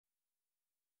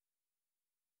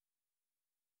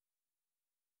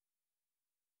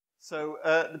So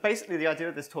basically the idea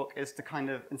of this talk is to kind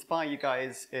of inspire you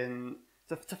guys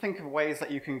to think of ways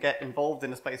that you can get involved in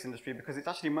the space industry, because it's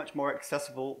actually much more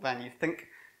accessible than you think.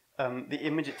 The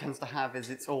image it tends to have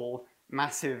is it's all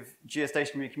massive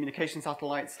geostationary communication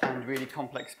satellites and really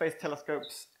complex space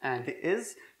telescopes, and it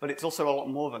is, but it's also a lot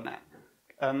more than that.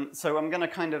 So I'm going to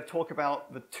kind of talk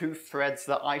about the two threads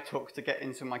that I took to get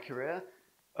into my career,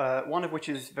 one of which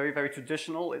is very, very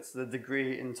traditional. It's the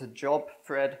degree into job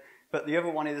thread, but the other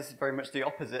one is very much the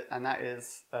opposite, and that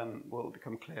is, will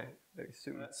become clear very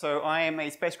soon. So I am a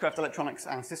spacecraft electronics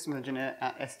and systems engineer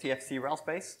at STFC RAL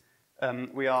Space.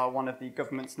 We are one of the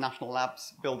government's national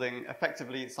labs building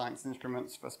effectively science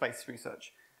instruments for space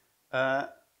research. I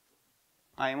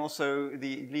am also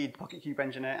the lead PocketQube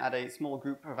engineer at a small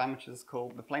group of amateurs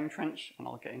called the Flame Trench, and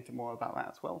I'll get into more about that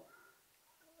as well.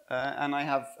 And I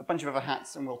have a bunch of other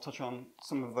hats, and we'll touch on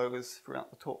some of those throughout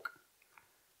the talk.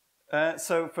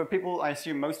 So for people, I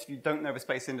assume most of you don't know the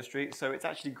space industry, so it's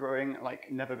actually growing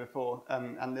like never before,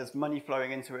 and there's money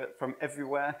flowing into it from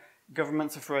everywhere.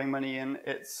 Governments are throwing money in.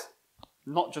 It's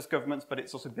not just governments, but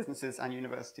it's also businesses and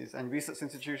universities and research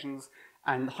institutions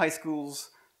and high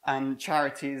schools and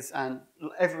charities, and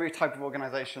every type of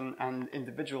organization and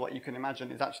individual that you can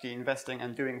imagine is actually investing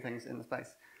and doing things in the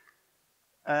space.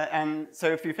 And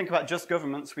so if you think about just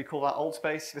governments, we call that old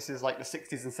space. This is like the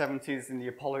 60s and 70s in the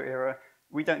Apollo era.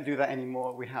 We don't do that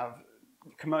anymore. We have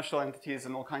commercial entities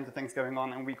and all kinds of things going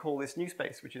on, and we call this new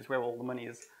space, which is where all the money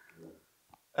is.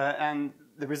 And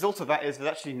the result of that is there's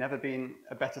actually never been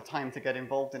a better time to get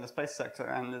involved in the space sector,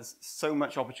 and there's so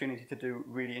much opportunity to do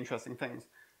really interesting things.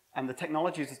 And the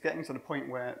technology is just getting to the point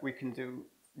where we can do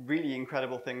really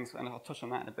incredible things, and I'll touch on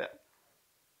that in a bit.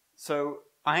 So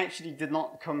I actually did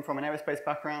not come from an aerospace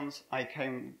background. I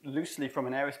came loosely from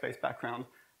an aerospace background,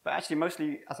 but actually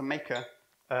mostly as a maker.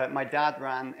 My dad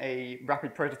ran a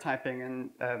rapid prototyping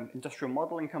and industrial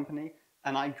modeling company,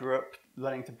 and I grew up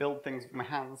learning to build things with my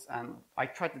hands, and I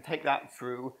tried to take that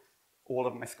through all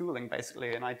of my schooling,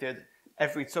 basically, and I did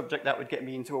every subject that would get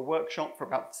me into a workshop for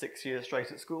about 6 years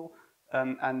straight at school,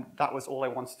 and that was all I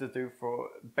wanted to do for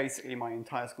basically my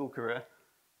entire school career.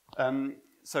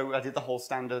 So I did the whole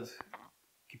standard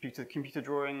computer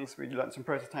drawings. We learned some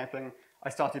prototyping. I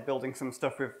started building some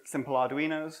stuff with simple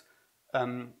Arduinos.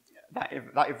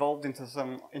 That evolved into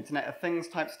some Internet of Things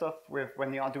type stuff with when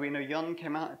the Arduino Yun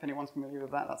came out, if anyone's familiar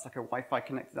with that. That's like a Wi-Fi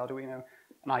connected Arduino.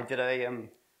 And I did a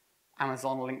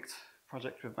Amazon linked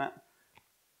project with that.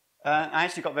 I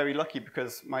actually got very lucky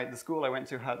because the school I went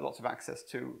to had lots of access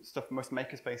to stuff most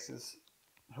makerspaces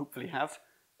hopefully have.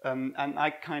 And I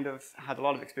kind of had a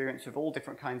lot of experience with all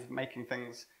different kinds of making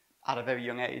things at a very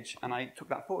young age, and I took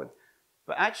that forward.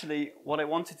 But actually, what I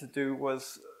wanted to do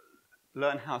was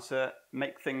learn how to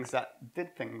make things that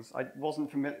did things. I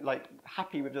wasn't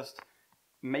happy with just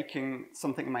making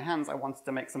something in my hands. I wanted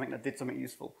to make something that did something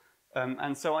useful.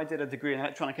 And so I did a degree in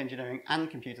electronic engineering and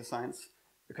computer science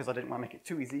because I didn't want to make it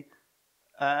too easy.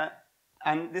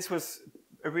 And this was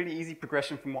a really easy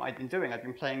progression from what I'd been doing. I'd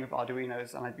been playing with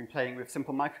Arduinos, and I'd been playing with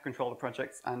simple microcontroller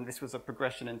projects, and this was a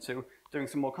progression into doing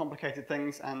some more complicated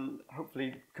things and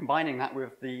hopefully combining that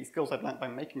with the skills I'd learned by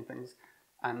making things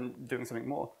and doing something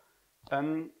more.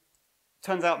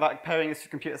 Turns out that pairing this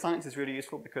with computer science is really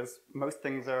useful because most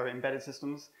things are embedded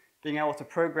systems. Being able to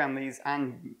program these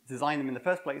and design them in the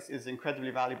first place is incredibly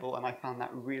valuable, and I found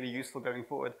that really useful going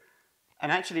forward.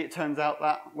 And actually it turns out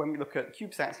that when we look at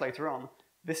CubeSats later on,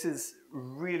 this is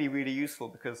really, really useful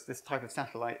because this type of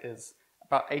satellite is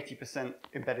about 80%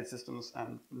 embedded systems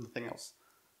and nothing else.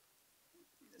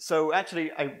 So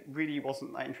actually I really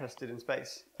wasn't that interested in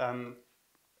space.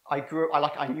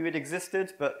 I knew it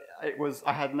existed, but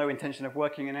I had no intention of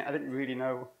working in it. I didn't really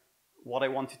know what I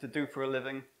wanted to do for a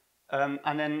living.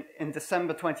 And then in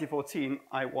December 2014,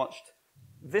 I watched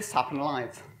this happen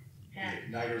live. 10,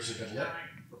 9 have been lit.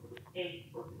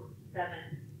 8, 7,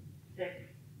 6,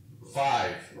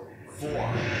 5, 4,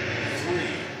 3,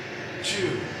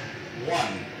 2,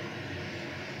 1.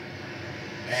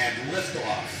 And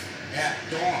liftoff at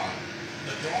dawn.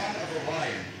 The dawn of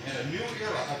Orion and a new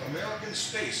era of American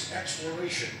space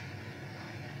exploration.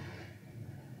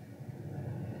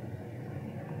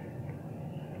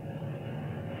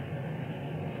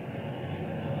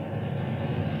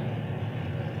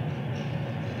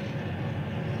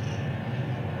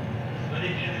 Good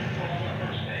engine control on the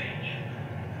first stage.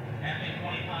 Passing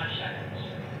 25 seconds.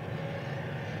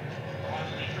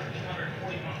 Velocity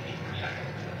 1,341 feet per second.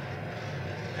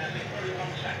 Passing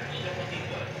 31 seconds, still looking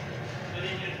good. Good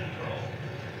engine control.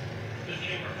 Good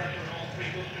chamber pressure in all 3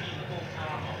 boosters in the full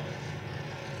power mode.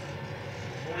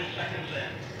 40 seconds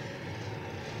in.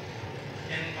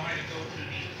 Standing by to go to the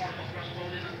partial thrust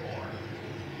load in the core.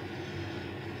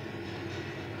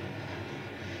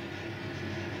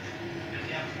 And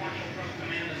we have partial thrust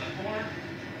command in the core.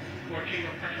 Core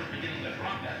chamber pressure beginning to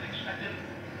drop as expected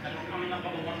as we're coming up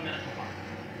on the 1 minute mark.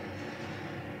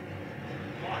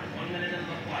 Mark, 1 minute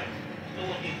into the flight. Still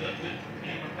looking good. Good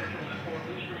chamber pressure in the core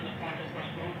booster in the partial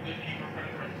thrust mode. Good chamber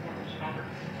pressure in core stopper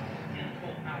in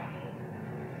full power mode.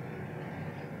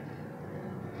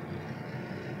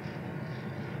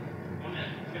 1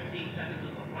 minute, 15 seconds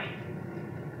of the flight.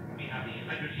 We have the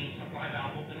hydrogen supply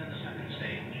valve open in the second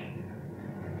stage.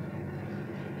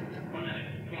 1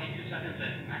 minute, 22 seconds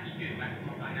at max Q,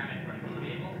 maximum dynamic pressure of the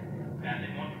vehicle.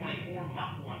 Passing 124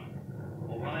 Mach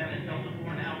 1. Orion and Delta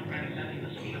 4 now transcending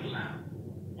the speed of sound.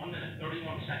 1 minute,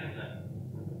 31 seconds in.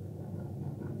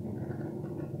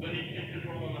 Good engine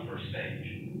control in the first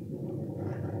stage.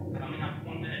 Coming up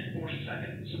 1 minute, 40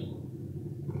 seconds.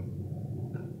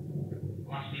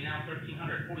 Velocity now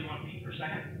 1,341 feet per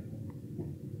second.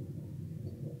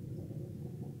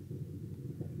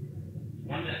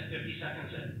 1 minute, 50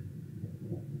 seconds in.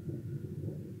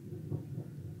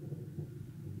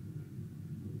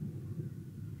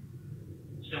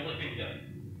 Still looking good.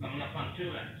 Coming up on 2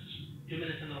 minutes. 2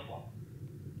 minutes into the flight.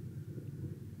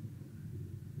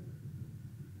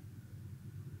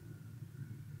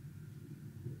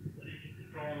 Good engine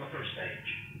control in the first stage.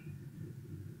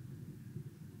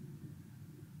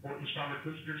 Port and starboard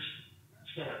boosters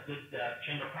still at good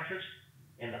chamber pressures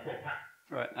in the full pack.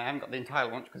 Right, I haven't got the entire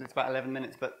launch because it's about 11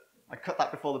 minutes, but I cut that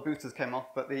before the boosters came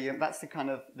off. But that's the kind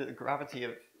of the gravity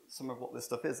of some of what this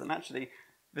stuff is. And actually,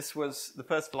 this was the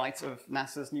first flight of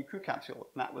NASA's new crew capsule.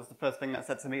 And that was the first thing that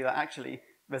said to me that actually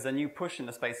there's a new push in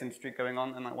the space industry going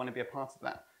on, and I want to be a part of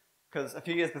that. Because a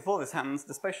few years before this happens,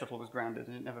 the space shuttle was grounded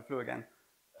and it never flew again.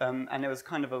 And there was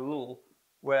kind of a lull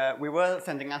where we were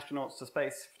sending astronauts to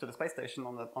space, to the space station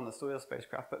on the Soyuz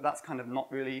spacecraft, but that's kind of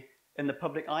not really in the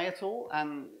public eye at all,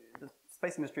 and the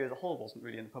space industry as a whole wasn't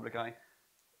really in the public eye.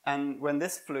 And when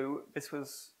this flew, this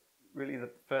was really the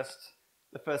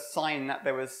first sign that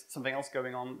there was something else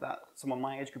going on that someone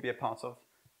my age could be a part of,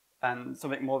 and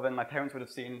something more than my parents would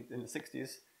have seen in the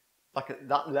 60s, like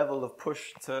that level of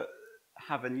push to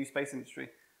have a new space industry.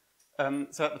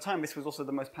 So at the time, this was also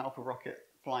the most powerful rocket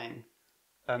flying.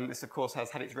 This, of course,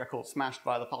 has had its record smashed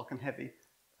by the Falcon Heavy.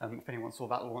 If anyone saw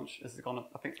that launch, this has gone,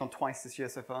 I think it's gone twice this year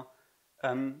so far.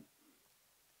 And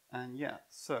yeah,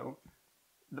 so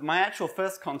my actual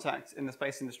first contact in the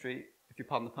space industry, if you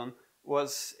pardon the pun,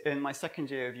 was in my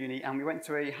second year of uni, and we went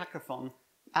to a hackathon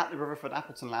at the Rutherford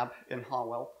Appleton Lab in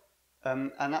Harwell,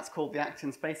 and that's called the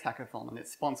Acton Space Hackathon, and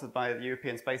it's sponsored by the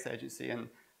European Space Agency and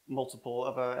multiple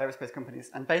other aerospace companies.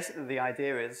 And basically the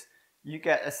idea is you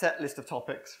get a set list of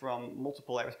topics from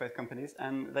multiple aerospace companies,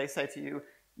 and they say to you,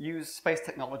 use space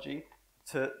technology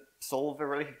to solve a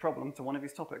related problem to one of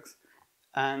these topics.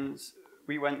 And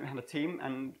we went and had a team,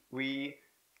 and we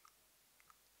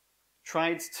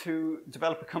tried to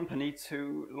develop a company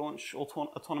to launch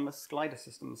autonomous glider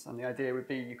systems. And the idea would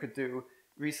be you could do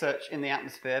research in the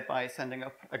atmosphere by sending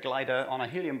up a glider on a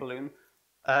helium balloon,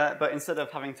 but instead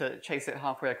of having to chase it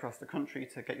halfway across the country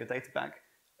to get your data back,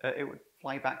 it would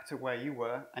fly back to where you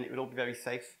were, and it would all be very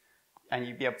safe, and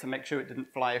you'd be able to make sure it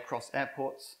didn't fly across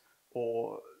airports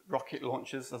or rocket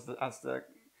launches as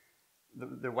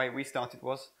the way we started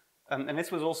was. And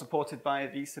this was all supported by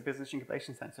the ESA Business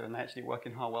Incubation Center, and they actually work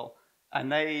in Harwell.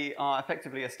 And they are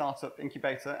effectively a startup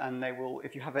incubator, and they will,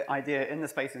 if you have an idea in the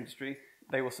space industry,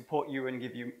 they will support you and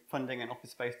give you funding and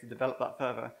office space to develop that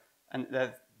further. And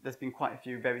there's been quite a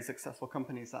few very successful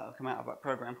companies that have come out of that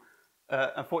program.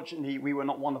 Unfortunately, we were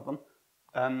not one of them.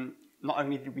 Not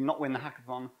only did we not win the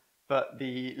hackathon, but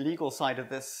the legal side of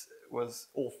this was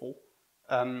awful.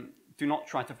 Do not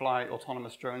try to fly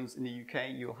autonomous drones in the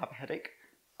UK, you'll have a headache.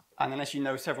 And unless you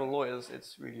know several lawyers,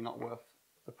 it's really not worth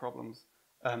the problems.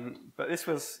 But this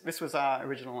was our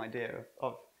original idea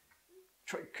of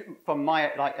from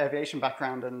my aviation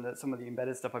background and some of the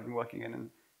embedded stuff I've been working in, and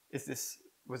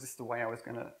was this the way I was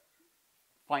going to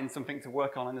find something to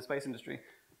work on in the space industry?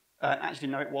 Actually,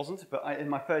 no, it wasn't. But in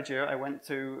my third year, I went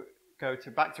to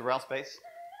back to RAL Space,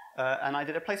 and I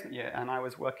did a placement year, and I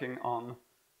was working on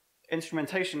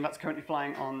instrumentation that's currently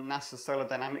flying on NASA's Solar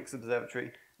Dynamics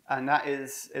Observatory, and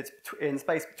it's in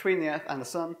space between the Earth and the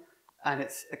Sun, and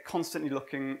it's constantly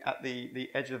looking at the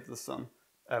edge of the Sun.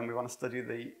 We want to study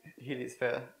the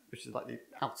heliosphere, which is like the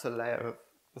outer layer of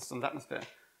the Sun's atmosphere.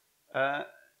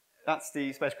 That's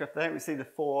the spacecraft there. We see the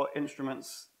 4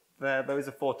 instruments there. Those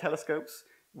are 4 telescopes.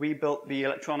 We built the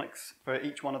electronics for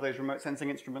each one of those remote sensing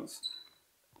instruments.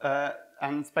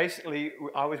 And basically,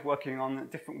 I was working on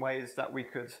different ways that we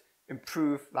could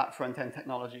improve that front-end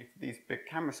technology for these big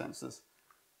camera sensors.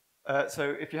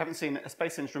 So if you haven't seen a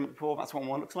space instrument before, that's what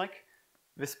one looks like.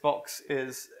 This box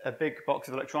is a big box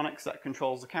of electronics that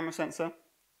controls the camera sensor.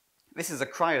 This is a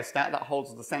cryostat that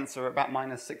holds the sensor at about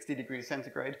minus 60 degrees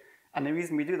centigrade. And the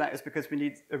reason we do that is because we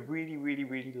need a really, really,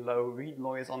 really low read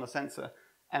noise on the sensor.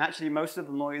 And actually, most of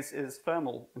the noise is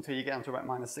thermal until you get down to about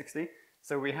minus 60.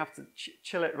 So we have to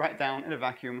chill it right down in a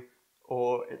vacuum,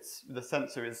 or the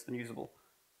sensor is unusable.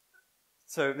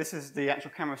 So this is the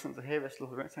actual camera sensor here, this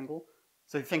little rectangle.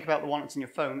 So if you think about the one that's in your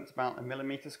phone, it's about 1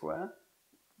 millimeter square.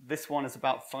 This one is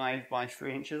about 5 by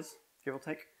 3 inches, give or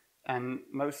take. And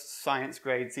most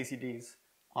science-grade CCDs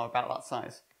are about that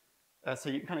size. So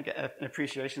you can kind of get an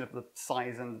appreciation of the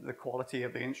size and the quality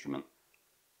of the instrument.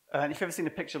 And if you've ever seen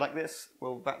a picture like this,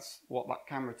 well, that's what that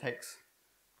camera takes.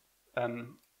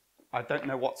 I don't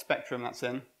know what spectrum that's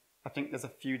in. I think there's a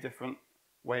few different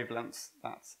wavelengths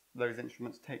that those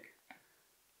instruments take.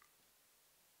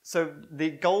 So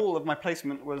the goal of my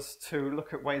placement was to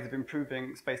look at ways of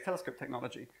improving space telescope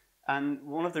technology. And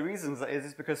one of the reasons that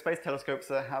is because space telescopes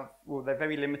they're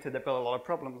very limited, they've got a lot of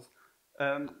problems.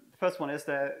 The first one is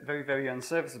they're very, very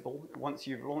unserviceable. Once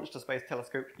you've launched a space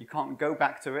telescope, you can't go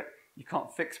back to it. You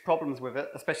can't fix problems with it,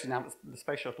 especially now that the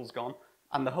space shuttle's gone.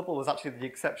 And the Hubble is actually the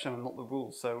exception and not the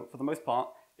rule. So for the most part,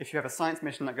 if you have a science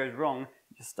mission that goes wrong,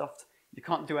 you're stuffed. You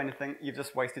can't do anything. You've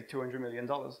just wasted $200 million.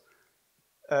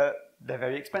 They're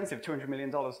very expensive, $200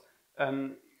 million.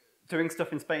 Doing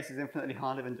stuff in space is infinitely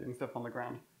harder than doing stuff on the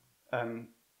ground.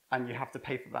 And you have to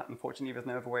pay for that. Unfortunately, there's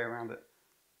no other way around it.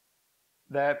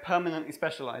 They're permanently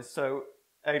specialized. So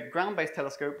a ground-based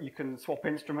telescope, you can swap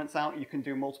instruments out. You can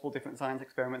do multiple different science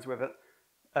experiments with it.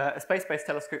 A space-based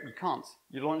telescope, you can't.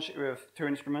 You launch it with 2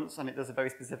 instruments, and it does a very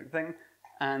specific thing.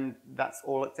 And that's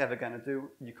all it's ever going to do.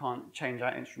 You can't change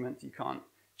out instruments. You can't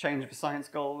change the science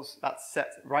goals. That's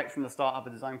set right from the start of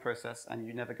the design process, and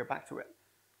you never go back to it.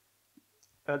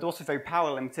 They're also very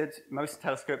power limited. Most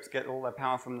telescopes get all their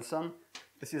power from the sun.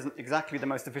 This isn't exactly the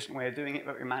most efficient way of doing it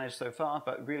that we managed so far,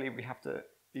 but really we have to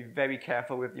be very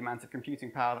careful with the amount of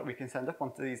computing power that we can send up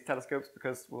onto these telescopes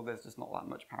because, well, there's just not that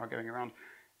much power going around.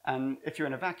 And if you're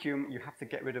in a vacuum, you have to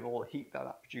get rid of all the heat that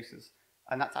that produces.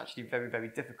 And that's actually very, very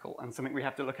difficult and something we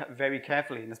have to look at very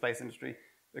carefully in the space industry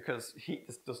because heat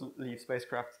just doesn't leave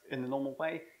spacecraft in the normal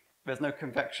way. There's no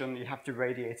convection, you have to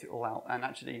radiate it all out. And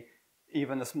actually,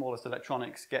 even the smallest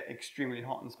electronics get extremely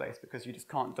hot in space because you just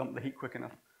can't dump the heat quick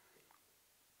enough.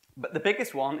 But the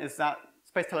biggest one is that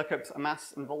space telescopes are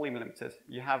mass and volume limited.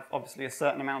 You have obviously a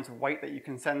certain amount of weight that you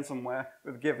can send somewhere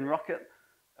with a given rocket.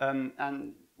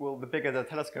 And well, the bigger the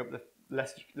telescope, the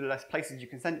less places you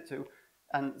can send it to.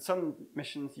 And some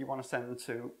missions you want to send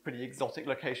to pretty exotic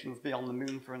locations beyond the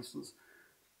moon, for instance.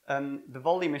 The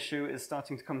volume issue is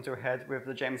starting to come to a head with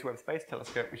the James Webb Space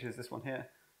Telescope, which is this one here.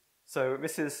 So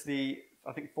this is the,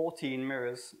 I think, 14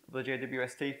 mirrors of the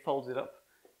JWST folded up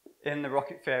in the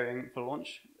rocket fairing for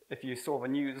launch. If you saw the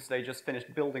news, they just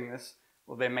finished building this.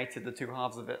 Well, they mated the 2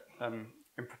 halves of it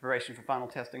in preparation for final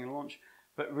testing and launch.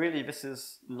 But really, this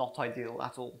is not ideal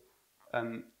at all.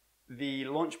 The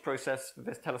launch process for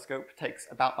this telescope takes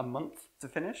about a month to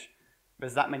finish.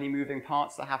 There's that many moving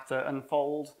parts that have to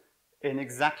unfold in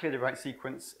exactly the right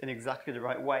sequence, in exactly the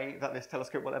right way that this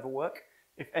telescope will ever work.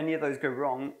 If any of those go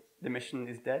wrong, the mission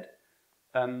is dead.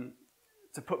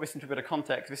 To put this into a bit of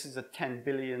context, this is a $10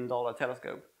 billion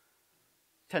telescope.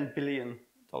 $10 billion.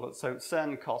 So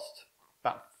CERN cost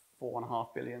about $4.5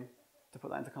 billion, to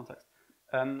put that into context.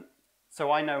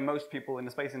 So I know most people in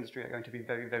the space industry are going to be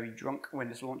very, very drunk when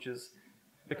this launches,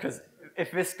 because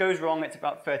if this goes wrong, it's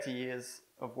about 30 years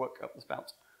of work up the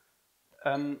spout.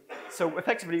 So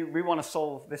effectively, we want to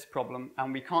solve this problem,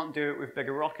 and we can't do it with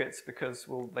bigger rockets because,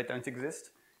 well, they don't exist.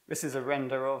 This is a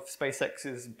render of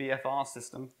SpaceX's BFR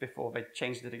system before they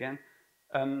changed it again.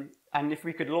 And if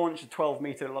we could launch a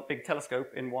 12-meter big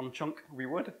telescope in one chunk, we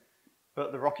would.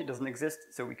 But the rocket doesn't exist,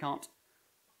 so we can't.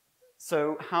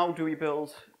 So how do we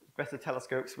build better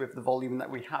telescopes with the volume that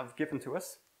we have given to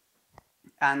us?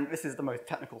 And this is the most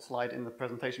technical slide in the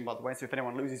presentation, by the way, so if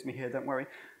anyone loses me here, don't worry.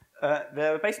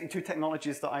 There are basically 2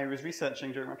 technologies that I was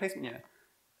researching during my placement year.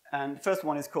 And the first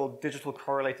one is called digital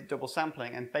correlated double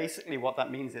sampling. And basically what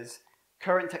that means is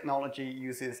current technology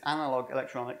uses analog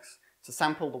electronics to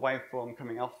sample the waveform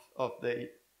coming off of the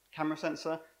camera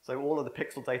sensor. So all of the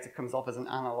pixel data comes off as an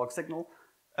analog signal.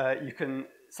 You can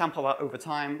sample that over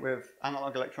time with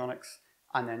analog electronics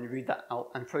and then read that out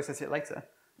and process it later.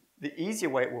 The easier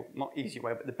way, well, not easier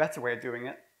way, but the better way of doing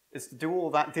it is to do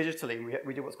all that digitally.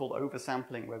 We do what's called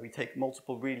oversampling, where we take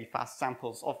multiple really fast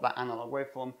samples of that analog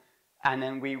waveform, and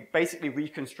then we basically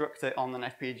reconstruct it on an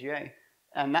FPGA.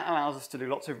 And that allows us to do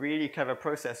lots of really clever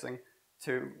processing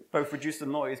to both reduce the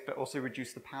noise, but also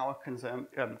reduce the power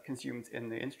consumed in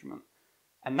the instrument.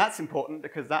 And that's important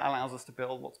because that allows us to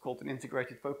build what's called an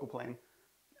integrated focal plane.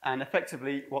 And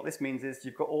effectively, what this means is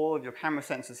you've got all of your camera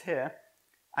sensors here,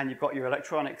 and you've got your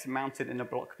electronics mounted in a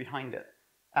block behind it.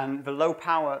 And the low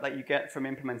power that you get from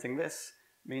implementing this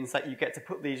means that you get to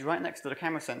put these right next to the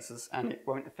camera sensors, and it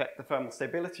won't affect the thermal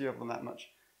stability of them that much.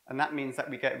 And that means that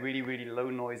we get really, really low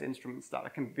noise instruments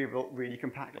that can be built really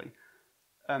compactly.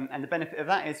 And the benefit of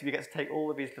that is we get to take all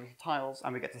of these little tiles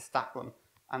and we get to stack them.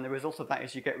 And the result of that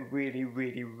is you get really,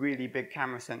 really, really big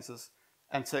camera sensors.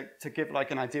 And to give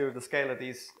like an idea of the scale of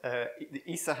these, the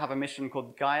ESA have a mission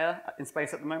called Gaia in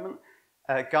space at the moment.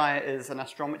 Gaia is an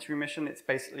astrometry mission. It's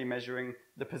basically measuring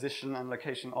the position and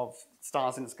location of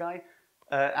stars in the sky.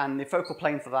 And the focal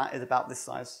plane for that is about this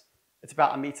size. It's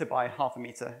about 1 meter by ½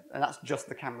 meter, and that's just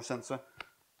the camera sensor.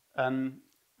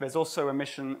 There's also a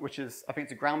mission which is, I think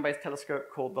it's a ground-based telescope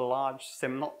called the Large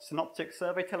Synoptic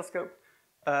Survey Telescope.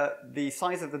 The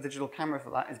size of the digital camera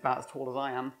for that is about as tall as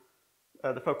I am.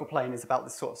 The focal plane is about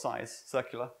this sort of size,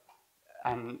 circular.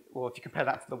 And, well, if you compare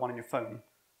that to the one on your phone,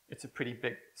 it's a pretty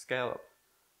big scale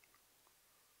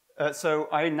up. So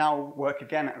I now work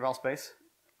again at RAL Space.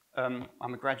 I'm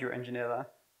a graduate engineer there,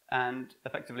 and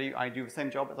effectively I do the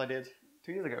same job as I did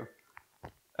 2 years ago.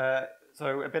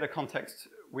 So a bit of context,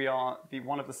 we are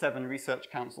one of the 7 research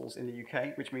councils in the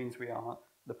UK, which means we are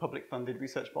the public funded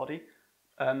research body.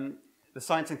 The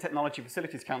Science and Technology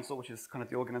Facilities Council, which is kind of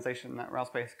the organization that RAL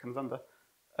Space comes under,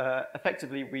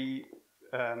 effectively we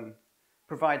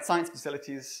provide science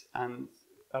facilities and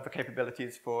other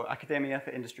capabilities for academia,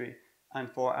 for industry, and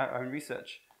for our own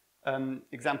research.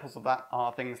 Examples of that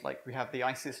are things like we have the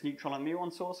ISIS neutron and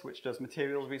muon source, which does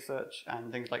materials research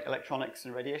and things like electronics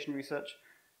and radiation research.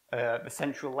 The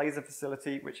Central Laser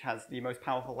Facility, which has the most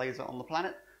powerful laser on the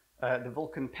planet. The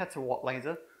Vulcan petawatt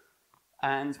laser.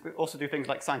 And we also do things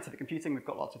like scientific computing. We've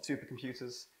got lots of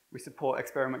supercomputers. We support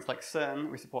experiments like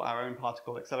CERN. We support our own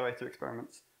particle accelerator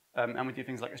experiments. And we do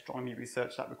things like astronomy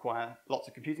research that require lots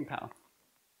of computing power.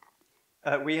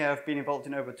 We have been involved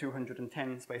in over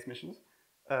 210 space missions.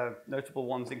 Notable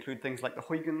ones include things like the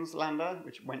Huygens lander,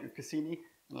 which went with Cassini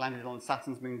and landed on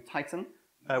Saturn's moon Titan.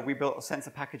 We built a sensor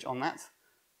package on that.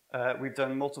 We've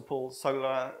done multiple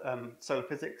solar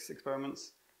physics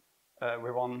experiments.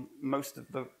 We're on most of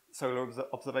the solar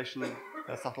observation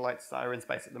satellites that are in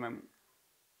space at the moment.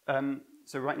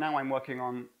 So right now I'm working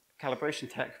on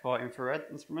calibration tech for infrared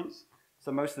instruments.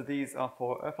 So most of these are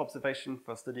for Earth observation,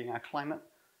 for studying our climate.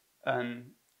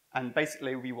 And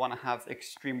basically we want to have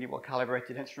extremely well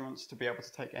calibrated instruments to be able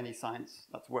to take any science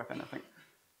that's worth anything.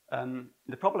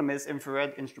 The problem is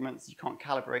infrared instruments you can't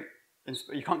calibrate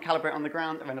on the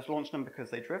ground and then just launch them because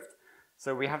they drift.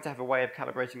 So we have to have a way of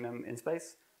calibrating them in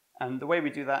space. And the way we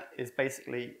do that is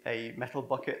basically a metal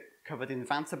bucket covered in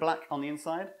Vanta black on the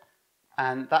inside.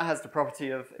 And that has the property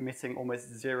of emitting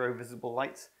almost zero visible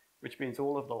light, which means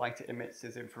all of the light it emits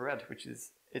is infrared, which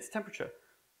is its temperature.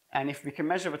 And if we can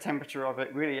measure the temperature of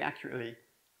it really accurately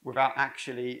without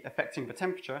actually affecting the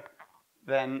temperature,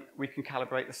 then we can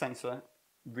calibrate the sensor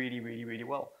really, really, really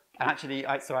well. And actually,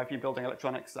 so I've been building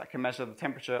electronics that can measure the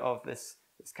temperature of this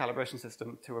calibration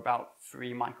system to about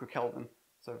 3 microkelvin,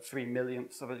 so 3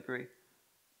 millionths of a degree,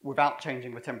 without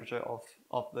changing the temperature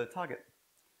of the target.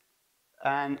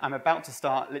 And I'm about to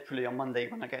start, literally on Monday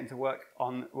when I get into work,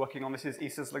 working on this is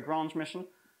ESA's Lagrange mission.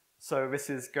 So this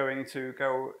is going to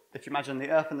go, if you imagine the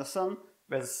Earth and the Sun,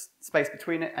 there's space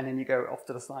between it, and then you go off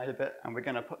to the side a bit, and we're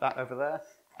going to put that over there.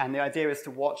 And the idea is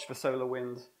to watch the solar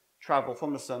wind travel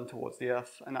from the Sun towards the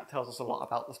Earth, and that tells us a lot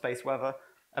about the space weather,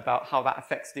 about how that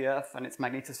affects the Earth and its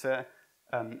magnetosphere,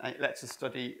 and it lets us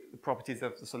study the properties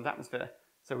of the Sun's atmosphere.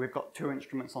 So we've got 2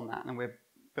 instruments on that, and we're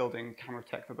building camera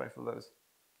tech for both of those.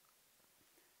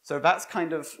 So that's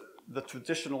kind of the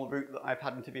traditional route that I've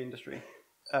had into the industry.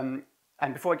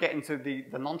 And before I get into the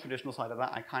non-traditional side of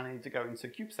that, I kind of need to go into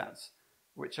CubeSats,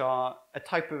 which are a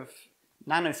type of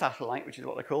nanosatellite, which is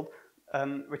what they're called,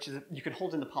 which is you can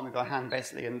hold in the palm of your hand,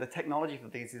 basically, and the technology for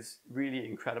these is really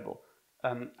incredible.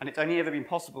 And it's only ever been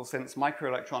possible since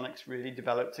microelectronics really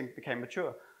developed and became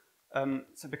mature.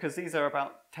 So because these are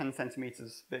about 10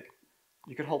 centimeters big,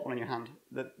 you could hold one in your hand.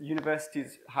 The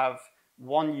universities have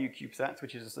 1 CubeSat,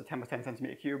 which is just a 10 by 10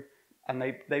 centimeter cube, and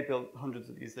they build hundreds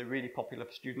of these. They're really popular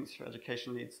for students, for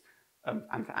education needs,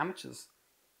 and for amateurs.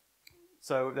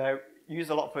 So they're used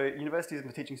a lot for universities and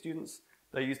for teaching students.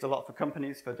 They're used a lot for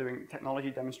companies for doing technology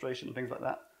demonstration and things like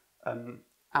that.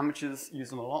 Amateurs use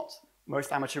them a lot.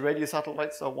 Most amateur radio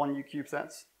satellites are 1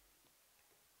 CubeSats.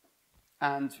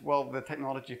 And, well, the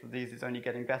technology for these is only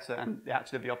getting better, and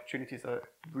actually the opportunities are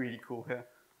really cool here.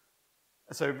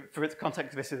 So for its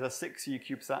context, this is a 6U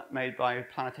CubeSat made by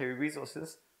Planetary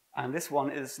Resources, and this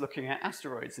one is looking at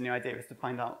asteroids, and the idea is to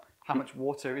find out how much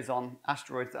water is on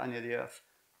asteroids that are near the Earth.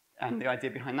 And the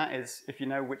idea behind that is, if you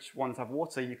know which ones have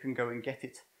water, you can go and get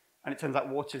it. And it turns out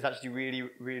water is actually really,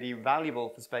 really valuable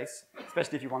for space,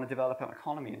 especially if you want to develop an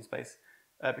economy in space,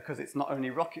 because it's not only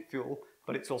rocket fuel,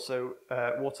 but it's also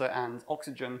water and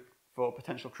oxygen for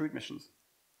potential crewed missions.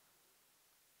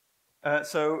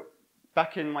 So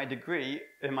back in my degree,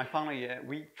 in my final year,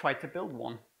 we tried to build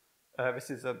one. This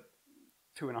is a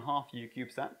 2.5U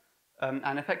CubeSat.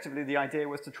 And effectively, the idea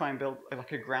was to try and build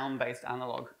like a ground-based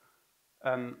analog.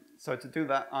 So to do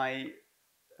that, I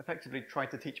effectively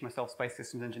tried to teach myself space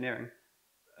systems engineering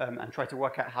and try to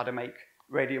work out how to make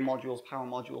radio modules, power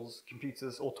modules,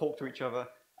 computers all talk to each other,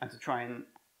 and to try and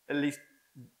at least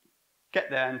get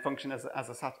there and function as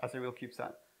a real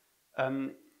CubeSat.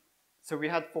 So we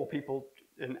had 4 people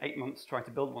in 8 months trying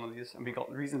to build one of these, and we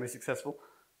got reasonably successful.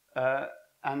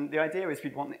 And the idea is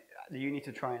we'd want the uni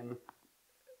to try and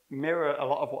mirror a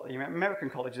lot of what the American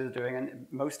colleges are doing, and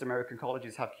most American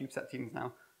colleges have CubeSat teams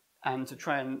now, and to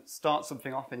try and start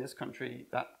something off in this country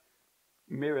that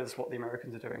mirrors what the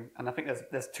Americans are doing. And I think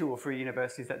there's 2 or 3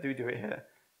 universities that do it here,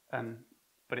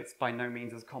 but it's by no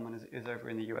means as common as it is over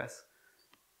in the US.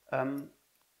 And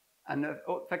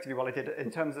effectively what I did in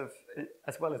terms of,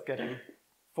 as well as getting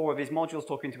 4 of these modules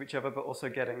talking to each other, but also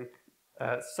getting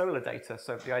solar data.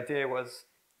 So the idea was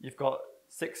you've got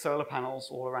 6 solar panels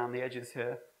all around the edges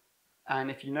here,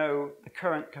 and if you know the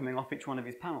current coming off each one of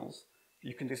these panels,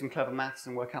 you can do some clever maths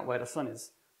and work out where the sun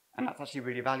is. And that's actually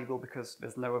really valuable because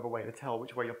there's no other way to tell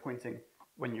which way you're pointing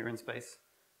when you're in space,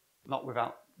 not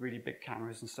without really big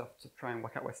cameras and stuff to try and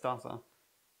work out where stars are.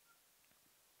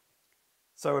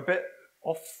 So a bit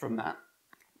off from that.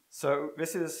 So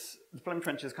this is, the Flame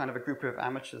Trench is kind of a group of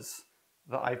amateurs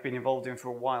that I've been involved in for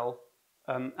a while.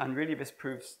 And really this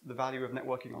proves the value of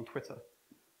networking on Twitter.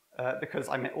 Because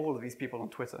I met all of these people on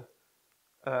Twitter.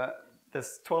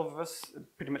 There's 12 of us,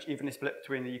 pretty much evenly split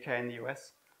between the UK and the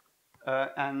US.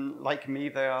 And like me,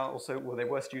 they are also, well, they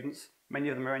were students. Many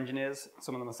of them are engineers,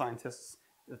 some of them are scientists.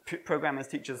 Programmers,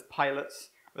 teachers, pilots.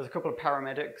 There's a couple of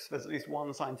paramedics. There's at least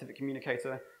 1 scientific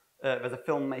communicator. There's a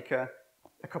filmmaker,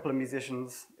 a couple of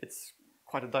musicians. It's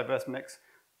quite a diverse mix.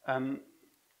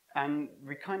 And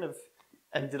we kind of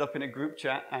ended up in a group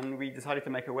chat, and we decided to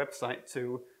make a website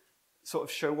to sort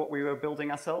of show what we were building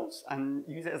ourselves and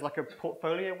use it as like a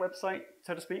portfolio website,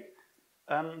 so to speak.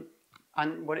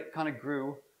 And what it kind of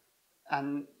grew,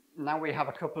 and now we have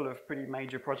a couple of pretty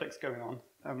major projects going on,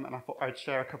 and I thought I'd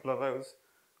share a couple of those.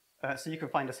 So you can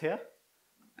find us here,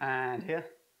 and here,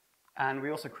 and we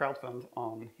also crowdfund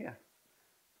on here.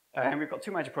 And we've got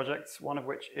 2 major projects, one of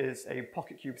which is a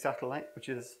pocket cube satellite, which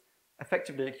is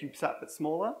effectively a CubeSat but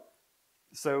smaller.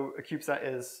 So a CubeSat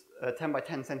is a 10 by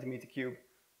 10 centimeter cube.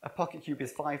 A pocket cube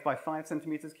is 5 by 5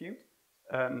 centimeters cubed,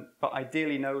 but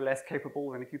ideally no less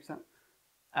capable than a CubeSat.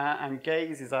 And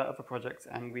GAZE is our other project,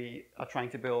 and we are trying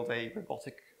to build a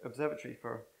robotic observatory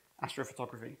for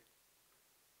astrophotography.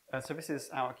 So this is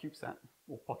our CubeSat,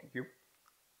 or pocket cube,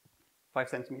 5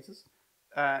 centimeters.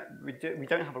 We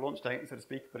don't have a launch date, so to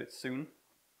speak, but it's soon.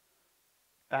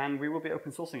 And we will be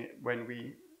open sourcing it when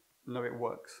we know it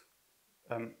works.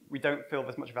 We don't feel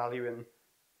there's much value in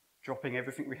dropping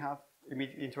everything we have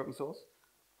immediately into open source,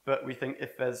 but we think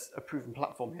if there's a proven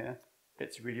platform here,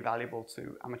 it's really valuable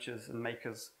to amateurs and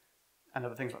makers and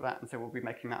other things like that, and so we'll be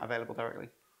making that available directly.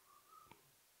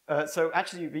 So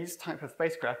actually these type of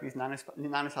spacecraft, these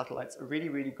nanosatellites, are really,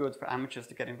 really good for amateurs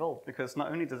to get involved, because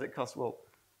not only does it cost, well,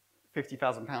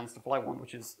 £50,000 to fly one,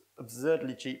 which is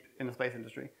absurdly cheap in the space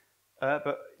industry,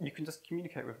 but you can just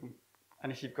communicate with them.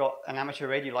 And if you've got an amateur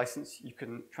radio license, you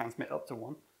can transmit up to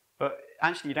one. But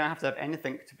actually, you don't have to have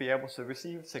anything to be able to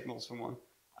receive signals from one.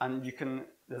 And you can,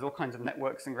 there's all kinds of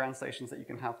networks and ground stations that you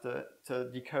can have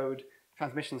to decode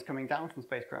transmissions coming down from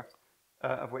spacecraft,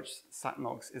 of which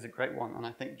SatNogs is a great one. And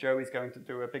I think Joe is going to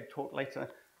do a big talk later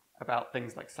about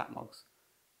things like SatNogs.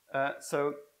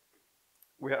 So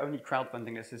we are only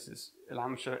crowdfunding this. This is an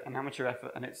amateur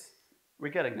effort, and we're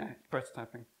getting there,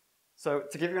 prototyping. So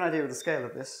to give you an idea of the scale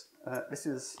of this, this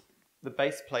is the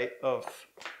base plate of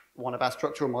one of our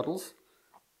structural models.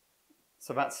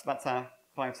 So that's our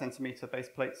 5 centimeter base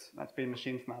plates. That's been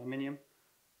machined from aluminium.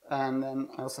 And then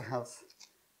I also have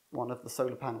one of the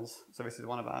solar panels. So this is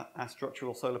one of our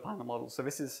structural solar panel models. So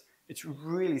it's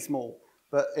really small,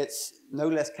 but it's no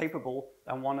less capable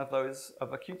than one of those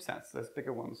other CubeSats, those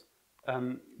bigger ones.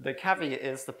 The caveat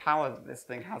is the power that this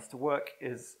thing has to work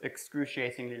is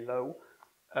excruciatingly low.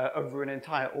 over an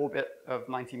entire orbit of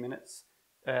 90 minutes.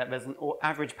 There's an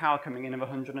average power coming in of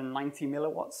 190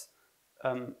 milliwatts.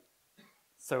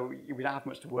 So we don't have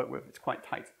much to work with. It's quite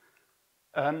tight.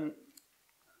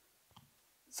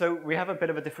 So we have a bit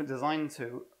of a different design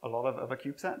to a lot of other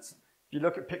CubeSats. If you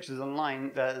look at pictures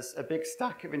online, there's a big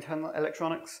stack of internal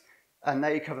electronics, and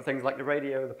they cover things like the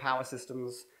radio, the power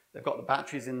systems. They've got the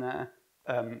batteries in there,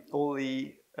 all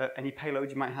the any payload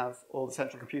you might have, all the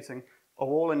central computing, are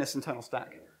all in this internal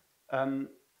stack.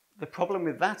 The problem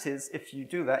with that is, if you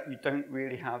do that, you don't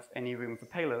really have any room for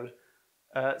payload.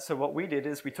 So what we did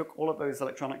is we took all of those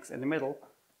electronics in the middle,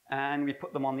 and we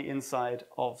put them on the inside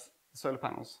of the solar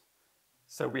panels.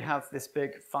 So we have this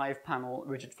big 5-panel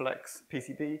rigid flex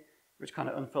PCB, which kind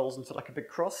of unfolds into like a big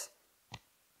cross.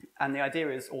 And the idea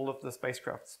is all of the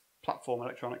spacecraft's platform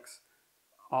electronics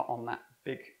are on that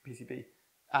big PCB.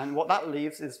 And what that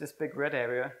leaves is this big red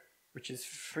area, which is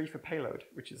free for payload,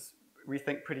 which is, we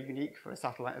think, pretty unique for a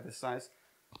satellite of this size.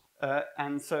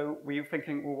 And so we were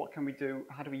thinking, well, what can we do?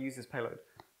 How do we use this payload?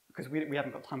 Because we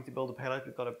haven't got time to build a payload.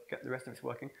 We've got to get the rest of it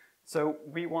working. So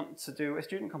we want to do a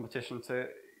student competition to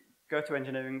go to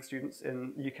engineering students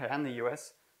in the UK and the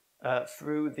US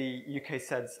through the UK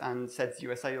SEDS and SEDS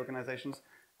USA organizations,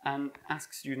 and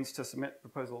ask students to submit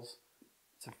proposals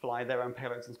to fly their own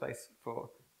payloads in space for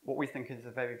what we think is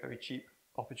a very, very cheap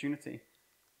opportunity.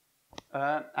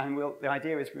 And the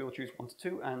idea is we will choose 1 to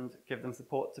 2 and give them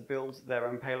support to build their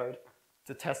own payload,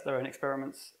 to test their own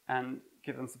experiments, and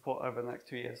give them support over the next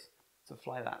 2 years to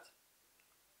fly that.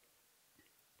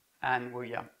 And well,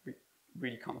 yeah, we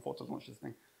really can't afford to launch this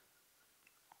thing.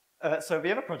 So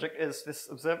the other project is this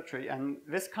observatory, and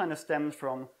this kind of stems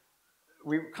from,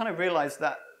 we kind of realized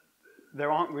that there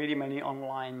aren't really many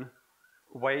online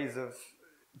ways of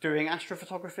doing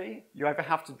astrophotography. You either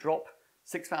have to drop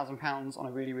 £6,000 on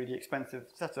a really, really expensive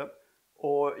setup,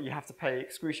 or you have to pay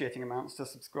excruciating amounts to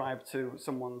subscribe to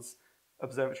someone's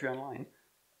observatory online.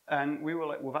 And we were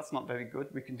like, well, that's not very good.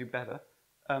 We can do better.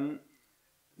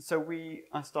 So we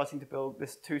are starting to build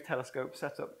this 2-telescope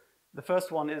setup. The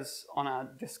first one is on our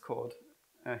Discord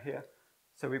here.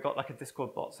 So we've got like a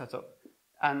Discord bot set up.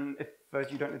 And if those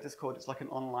of you don't know Discord, it's like an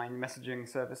online messaging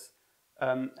service.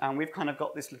 And we've kind of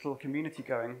got this little community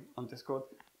going on Discord.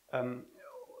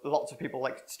 Lots of people,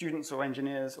 like students or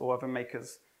engineers or other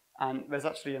makers. And there's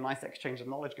actually a nice exchange of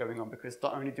knowledge going on, because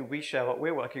not only do we share what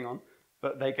we're working on,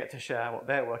 but they get to share what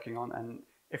they're working on. And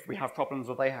if we have problems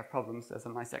or they have problems, there's a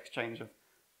nice exchange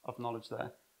of knowledge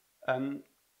there.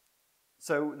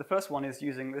 So the first one is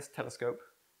using this telescope,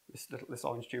 this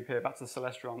orange tube here. That's a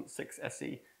Celestron 6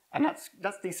 SE. And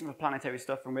that's decent for planetary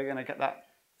stuff, and we're going to get that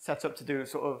set up to do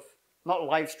sort of, not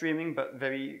live streaming, but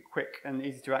very quick and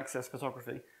easy to access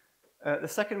photography. The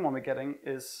second one we're getting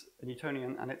is a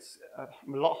Newtonian, and it's a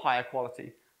lot higher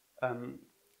quality.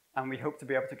 And we hope to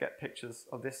be able to get pictures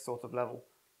of this sort of level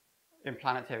in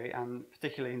planetary, and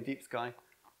particularly in deep sky.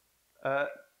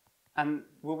 And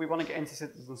we want to get into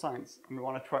citizen science, and we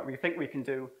want to try, we think we can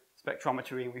do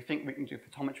spectrometry, and we think we can do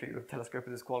photometry with a telescope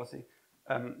of this quality.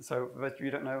 So for those of you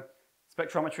who don't know,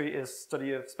 spectrometry is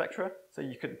study of spectra, so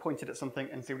you can point it at something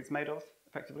and see what it's made of,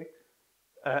 effectively.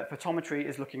 Photometry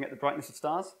is looking at the brightness of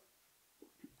stars,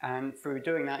 and through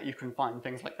doing that you can find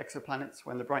things like exoplanets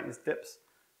when the brightness dips,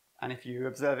 and if you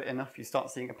observe it enough you start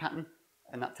seeing a pattern,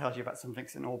 and that tells you about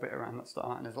something's in orbit around that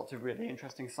star, and there's lots of really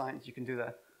interesting science you can do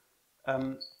there.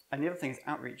 And the other thing is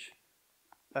outreach.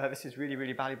 This is really,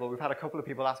 really valuable. We've had a couple of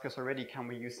people ask us already, can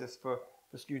we use this for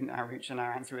student outreach? And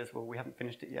our answer is, well, we haven't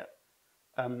finished it yet.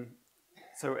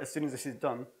 So as soon as this is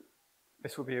done,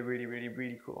 this will be a really, really,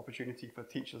 really cool opportunity for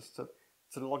teachers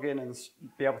to log in and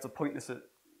be able to point this at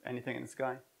anything in the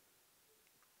sky.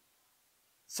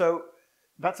 So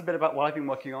that's a bit about what I've been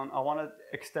working on. I want to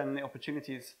extend the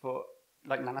opportunities for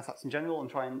like nanosats in general and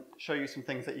try and show you some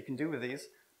things that you can do with these.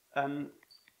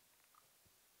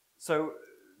 So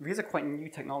these are quite new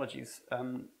technologies.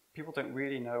 People don't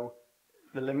really know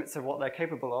the limits of what they're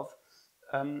capable of.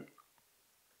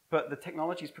 But the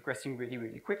technology is progressing really,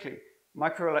 really quickly.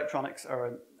 Microelectronics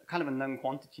are kind of a known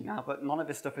quantity now, but none of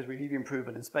this stuff has really been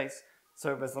proven in space.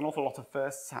 So there's an awful lot of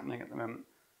firsts happening at the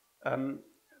moment.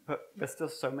 But there's still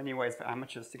so many ways for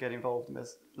amateurs to get involved, and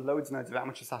there's loads and loads of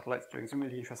amateur satellites doing some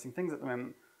really interesting things at the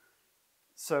moment.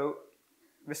 So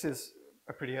this is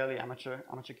a pretty early amateur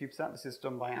CubeSat. This is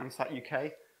done by AMSAT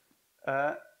UK.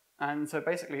 And so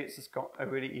basically it's just got a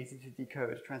really easy to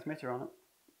decode transmitter on it.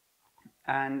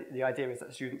 And the idea is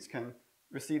that students can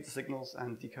receive the signals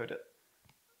and decode it.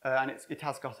 And it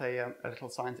has got a little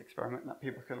science experiment that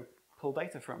people can pull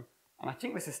data from. And I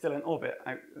think this is still in orbit.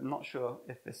 I'm not sure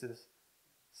if this is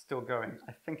still going.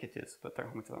 I think it is, but don't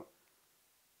hold me to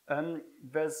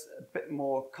There's a bit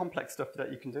more complex stuff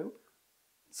that you can do.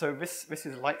 So this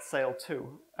is LightSail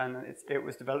 2, and it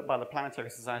was developed by the Planetary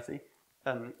Society.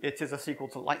 It is a sequel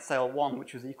to LightSail 1,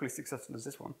 which was equally successful as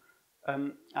this one.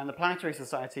 And the Planetary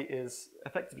Society is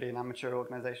effectively an amateur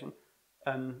organization.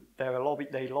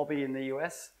 They lobby in the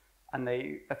US, and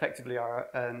they effectively are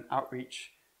an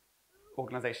outreach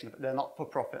organization. They're not for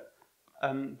profit.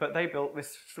 But they built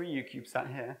this 3U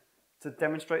CubeSat here to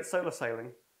demonstrate solar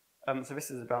sailing. So this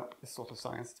is about this sort of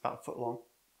science. It's about a foot long.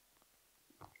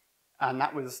 And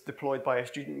that was deployed by a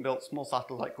student-built small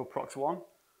satellite called Prox-1.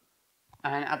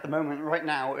 And at the moment, right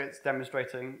now, it's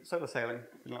demonstrating solar sailing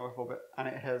in low Earth orbit. And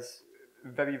it has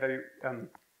it's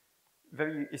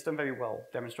done very well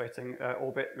demonstrating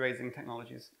orbit-raising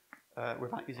technologies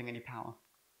without using any power.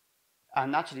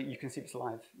 And actually, you can see this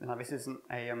live. Now, this isn't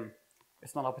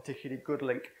it's not a particularly good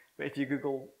link, but if you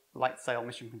Google LightSail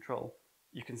mission control,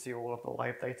 you can see all of the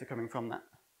live data coming from that.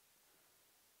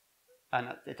 And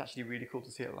it's actually really cool to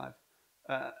see it live.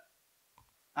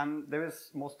 And there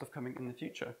is more stuff coming in the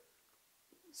future.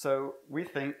 So we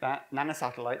think that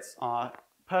nanosatellites are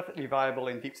perfectly viable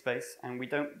in deep space, and we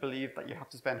don't believe that you have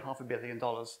to spend $500 million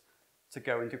to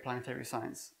go and do planetary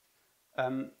science.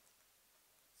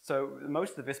 So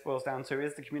most of this boils down to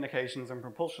is the communications and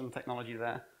propulsion technology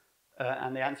there?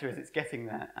 And the answer is it's getting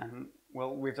there. And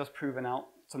well, we've just proven out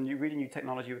some really new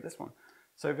technology with this one.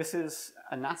 So this is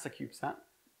a NASA CubeSat.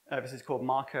 This is called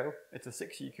Marco. It's a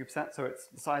 6U CubeSat, so it's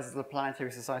the size of the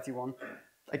Planetary Society one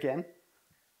again.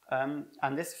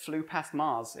 And this flew past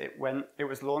Mars. It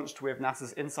was launched with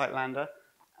NASA's InSight lander,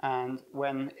 and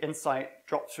when InSight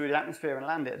dropped through the atmosphere and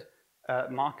landed,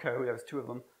 Marco, there was 2 of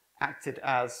them, acted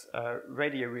as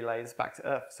radio relays back to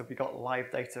Earth. So we got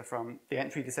live data from the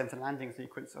entry, descent, and landing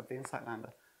sequence of the InSight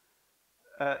lander.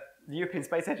 The European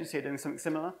Space Agency are doing something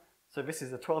similar. So this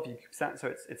is a 12U CubeSat,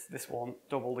 so it's this one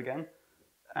doubled again.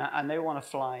 And they want to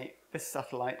fly this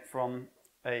satellite from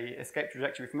a escape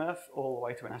trajectory from Earth all the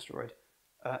way to an asteroid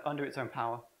under its own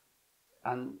power.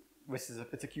 And it's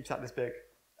a CubeSat this big,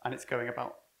 and it's going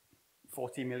about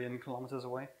 40 million kilometers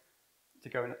away to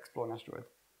go and explore an asteroid.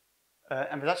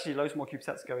 And there's actually loads more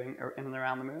CubeSats going in and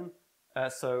around the moon.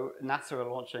 So NASA are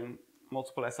launching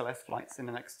multiple SLS flights in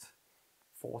the next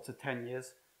 4 to 10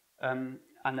 years.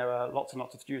 And there are lots and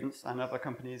lots of students and other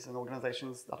companies and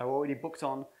organizations that are already booked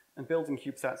on and building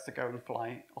CubeSats to go and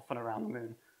fly off and around the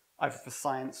moon, either for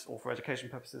science or for education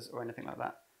purposes or anything like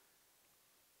that.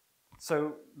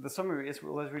 So the summary is,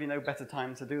 well, there's really no better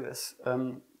time to do this.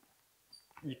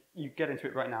 You get into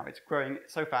it right now. It's growing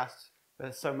so fast.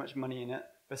 There's so much money in it.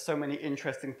 There's so many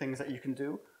interesting things that you can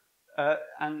do.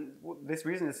 And this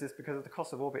reason is because the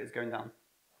cost of orbit is going down.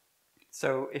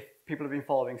 So if people have been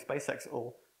following SpaceX at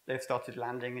all, they've started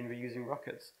landing and reusing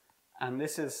rockets. And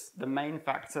this is the main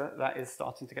factor that is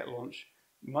starting to get launched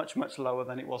much, much lower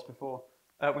than it was before.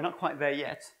 We're not quite there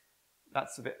yet.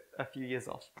 That's a few years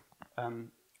off.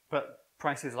 But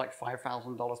prices like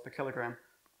 $5,000 per kilogram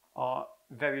are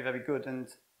very, very good and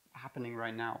happening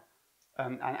right now.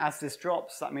 And as this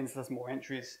drops, that means there's more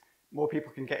entries, more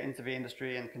people can get into the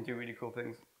industry and can do really cool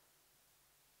things.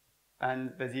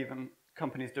 And there's even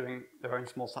companies doing their own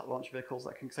small sat launch vehicles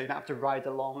that can, so you don't have to ride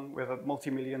along with a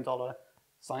multi-million-dollar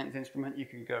science instrument. You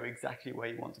can go exactly where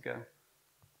you want to go.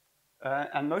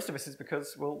 And most of this is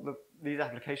because, well, these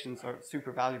applications are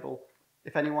super valuable.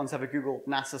 If anyone's ever Googled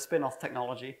NASA spin-off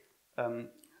technology,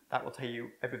 that will tell you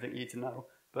everything you need to know.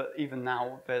 But even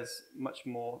now, there's much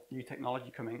more new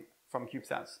technology coming from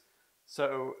CubeSats.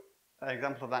 So an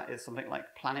example of that is something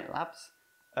like Planet Labs.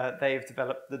 They've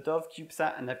developed the Dove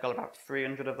CubeSat, and they've got about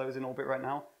 300 of those in orbit right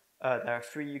now. There are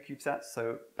 3U CubeSats,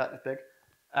 so that is big.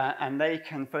 And they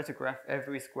can photograph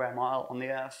every square mile on the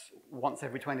Earth once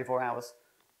every 24 hours.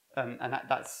 And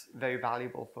that's very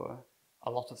valuable for a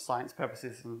lot of science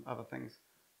purposes and other things.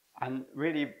 And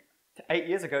really, 8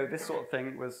 years ago, this sort of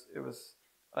thing was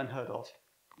unheard of.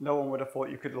 No one would have thought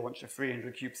you could launch a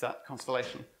 300 CubeSat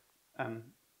constellation.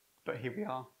 But here we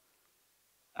are.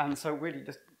 And so really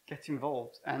just get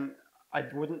involved. And I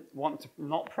wouldn't want to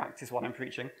not practice what I'm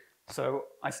preaching. So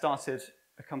I started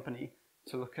a company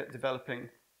to look at developing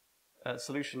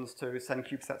solutions to send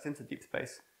CubeSats into deep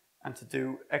space and to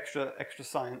do extra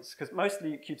science. Because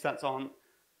mostly CubeSats aren't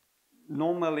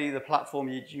normally the platform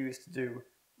you'd use to do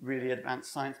really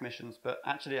advanced science missions, but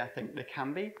actually I think they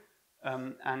can be.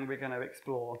 And we're going to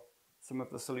explore some of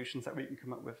the solutions that we can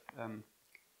come up with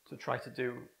to try to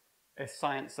do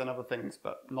science and other things,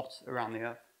 but not around the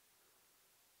Earth.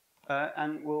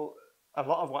 And a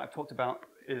lot of what I've talked about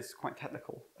is quite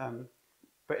technical.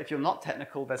 But if you're not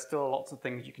technical, there's still lots of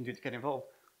things you can do to get involved.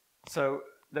 So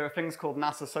there are things called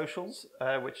NASA socials,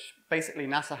 which basically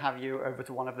NASA have you over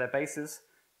to one of their bases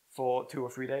for 2 or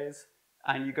 3 days,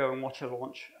 and you go and watch a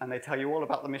launch, and they tell you all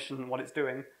about the mission and what it's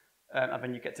doing, and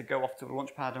then you get to go off to the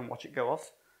launch pad and watch it go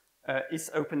off.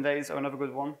 EAST Open Days are another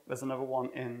good one. There's another one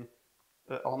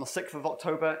on the 6th of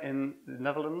October in the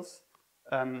Netherlands.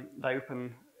 They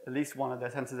open at least one of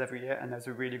their centers every year, and those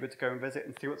are really good to go and visit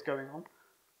and see what's going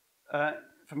on.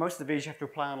 For most of these, you have to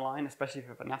apply online, especially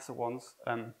for the NASA ones.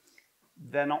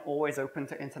 They're not always open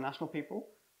to international people,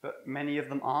 but many of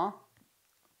them are.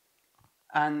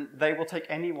 And they will take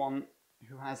anyone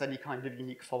who has any kind of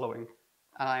unique following.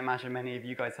 And I imagine many of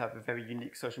you guys have a very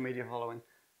unique social media following.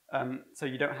 So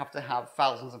you don't have to have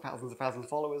thousands and thousands and thousands of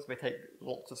followers. They take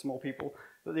lots of small people.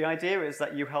 But the idea is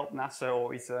that you help NASA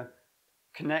or ESA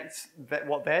connect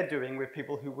what they're doing with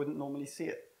people who wouldn't normally see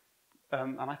it.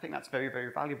 And I think that's very,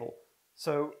 very valuable.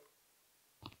 So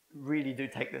really do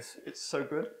take this. It's so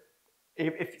good.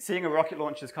 If seeing a rocket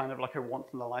launch is kind of like a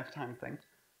once-in-a-lifetime thing.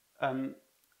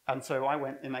 And so I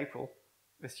went in April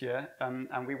this year,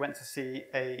 and we went to see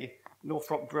a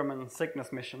Northrop Grumman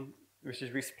Cygnus mission, which is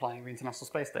resupplying the International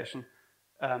Space Station.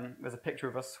 There's a picture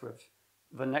of us with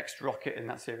the next rocket in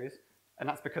that series, and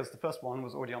that's because the first one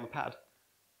was already on the pad.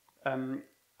 And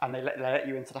they let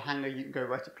you into the hangar. You can go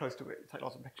right up close to it, take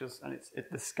lots of pictures, and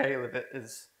the scale of it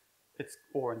it's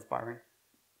awe-inspiring.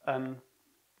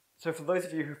 So for those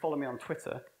of you who follow me on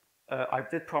Twitter, I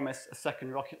did promise a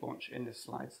second rocket launch in these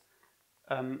slides.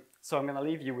 So I'm going to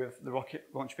leave you with the rocket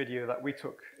launch video that we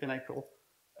took in April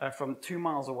from 2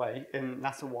 miles away in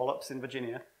NASA Wallops in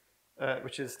Virginia,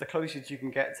 which is the closest you can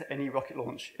get to any rocket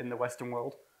launch in the Western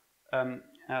world.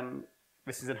 And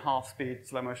this is in half-speed,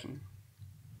 slow motion.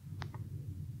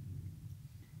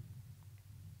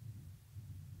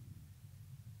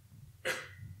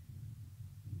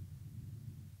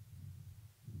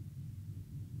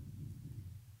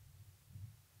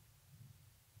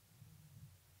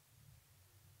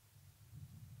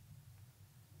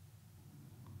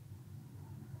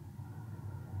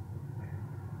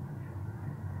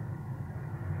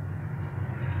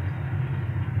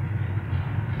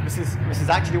 This is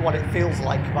actually what it feels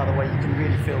like, by the way. You can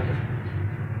really feel it.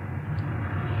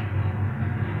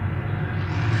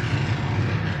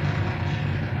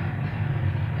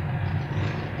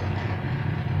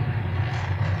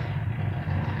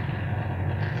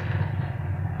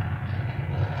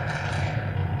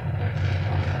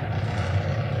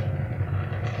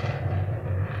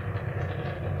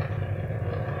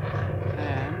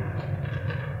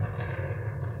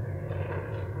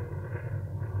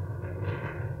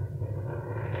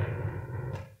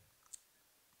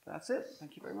 That's it.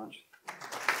 Thank you very much.